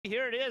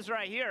here it is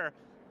right here.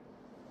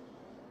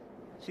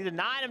 See the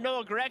 9 of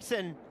Noah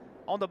Gregson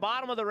on the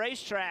bottom of the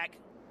racetrack.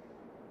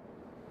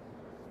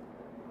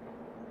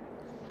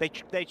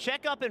 They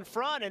check up in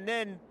front, and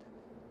then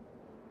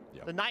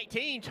the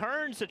 19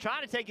 turns to try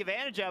to take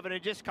advantage of it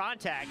and just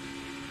contact.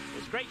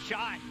 It's a great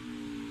shot.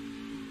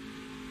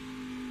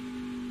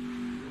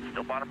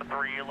 Still bottom of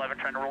 3, 11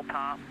 trying to roll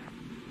top.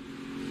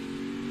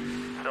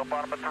 Still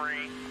bottom of 3.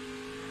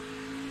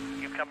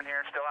 Keep coming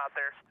here, still out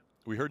there.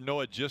 We heard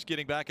Noah just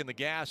getting back in the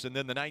gas, and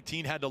then the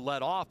 19 had to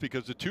let off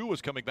because the 2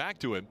 was coming back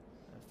to him.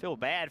 I feel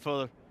bad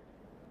for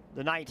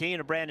the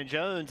 19 of Brandon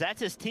Jones.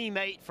 That's his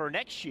teammate for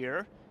next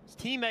year. His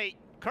teammate,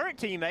 current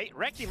teammate,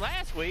 wrecked him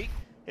last week.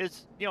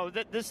 Is, you know,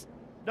 this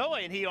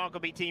Noah and he aren't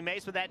going to be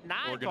teammates with that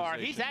 9 car.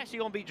 He's actually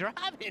going to be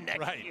driving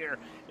next year.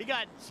 He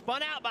got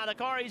spun out by the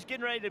car he's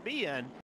getting ready to be in.